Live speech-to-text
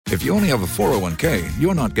If you only have a 401k,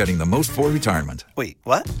 you're not getting the most for retirement. Wait,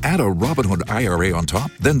 what? Add a Robinhood IRA on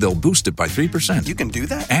top, then they'll boost it by 3%. You can do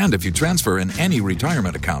that? And if you transfer in any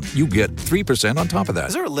retirement account, you get 3% on top of that.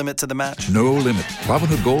 Is there a limit to the match? No limit.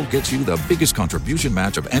 Robinhood Gold gets you the biggest contribution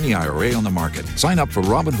match of any IRA on the market. Sign up for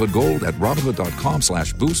Robinhood Gold at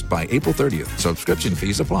Robinhood.com/boost by April 30th. Subscription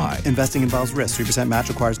fees apply. Investing involves risk. 3% match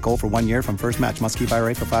requires gold for 1 year from first match. Must keep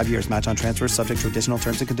IRA for 5 years. Match on transfers subject to additional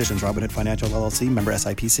terms and conditions. Robinhood Financial LLC, member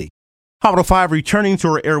SIPC. Hot 5 returning to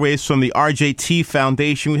our airways from the RJT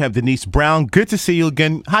Foundation. We have Denise Brown. Good to see you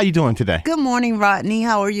again. How are you doing today? Good morning, Rodney.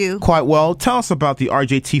 How are you? Quite well. Tell us about the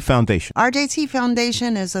RJT Foundation. RJT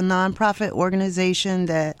Foundation is a nonprofit organization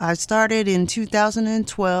that I started in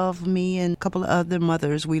 2012. Me and a couple of other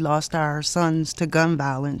mothers, we lost our sons to gun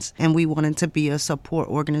violence, and we wanted to be a support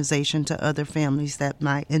organization to other families that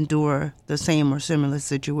might endure the same or similar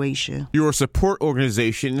situation. You're a support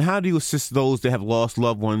organization. How do you assist those that have lost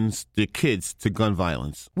loved ones, their kids, to gun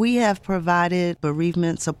violence? We have provided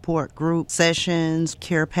bereavement support group sessions,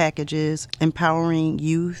 care packages, empowering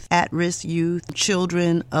youth, at-risk youth,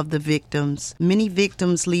 children of the victims. Many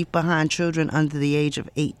victims leave behind children under the age of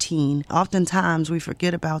 18. Oftentimes we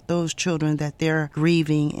forget about those children that they're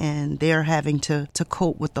grieving and they're having to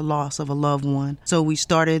cope with the loss of a loved one. So we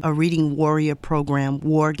started a reading warrior program,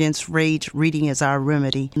 War Against Rage. Reading is our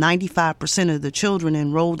remedy. 95% of the children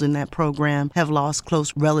enrolled in that program have lost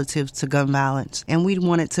close relatives to gun violence, and we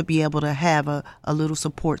wanted to be able to have a little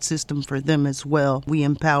support system for them as well. We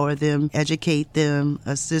empower them, educate them,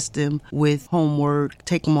 assist them with homework,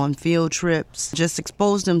 take them on field trips, just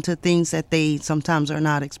expose them to things that they sometimes are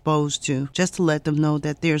not exposed to, just to let them know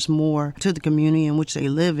that there's more to the community in which they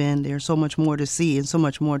live in. There's so much more to see and so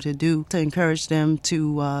much more to do, to encourage them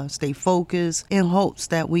to stay focused in hopes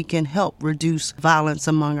that we can help reduce violence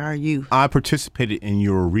among our youth. I participated in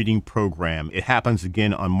your reading program. It happens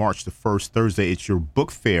again on March the 1st, Thursday. It's your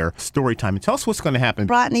book fair, story time. And tell us what's going to happen.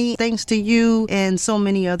 Rodney, thanks to you and so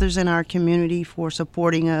many others in our community for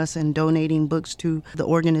supporting us and donating books to the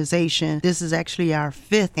organization. This is actually our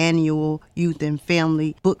 5th annual Youth and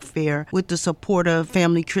Family Book Fair with the support of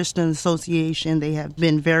Family Christian Association. They have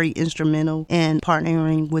been very instrumental in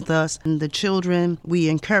partnering with us and the children. We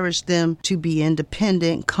encourage them to be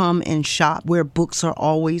independent, come and shop where books are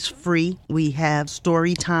always free. We have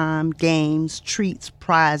story time, games, treats,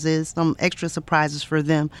 prizes, some extra surprises for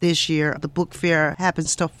them this year. The book fair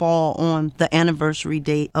happens to fall on the anniversary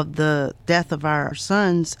date of the death of our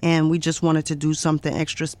sons, and we just wanted to do something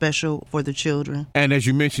extra special for the children. And as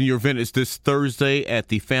you mentioned, your event is this Thursday at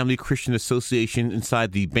the Family Christian Association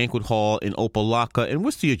inside the banquet hall in Opelika. And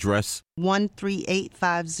what's the address?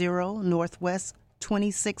 13850 Northwest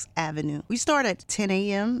 26th Avenue. We start at 10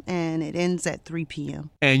 a.m. and it ends at 3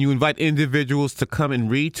 p.m. And you invite individuals to come and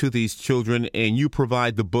read to these children, and you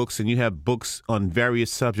provide the books, and you have books on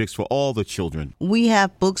various subjects for all the children. We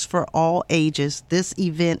have books for all ages. This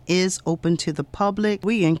event is open to the public.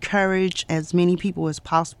 We encourage as many people as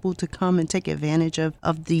possible to come and take advantage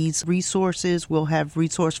of these resources. We'll have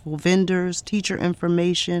resourceful vendors, teacher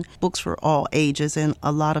information, books for all ages, and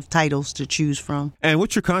a lot of titles to choose from. And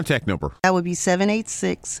what's your contact number? That would be 786-623-4623.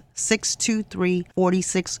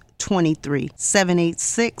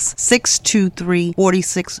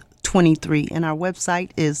 786-623-4623. And our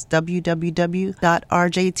website is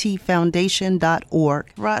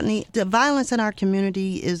www.rjtfoundation.org. Rodney, the violence in our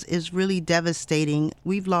community is really devastating.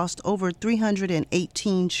 We've lost over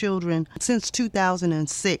 318 children since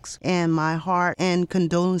 2006, and my heart and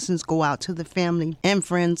condolences go out to the family and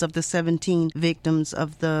friends of the 17 victims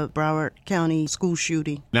of the Broward County school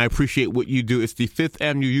shooting. And I appreciate what you do. It's the 5th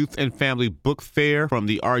Annual Youth and Family Book Fair from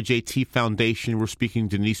the RJT Foundation. We're speaking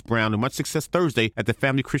to Denise Brown, and much success Thursday at the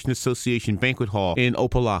Family Christian Association Banquet Hall in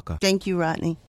Opelika. Thank you, Rodney.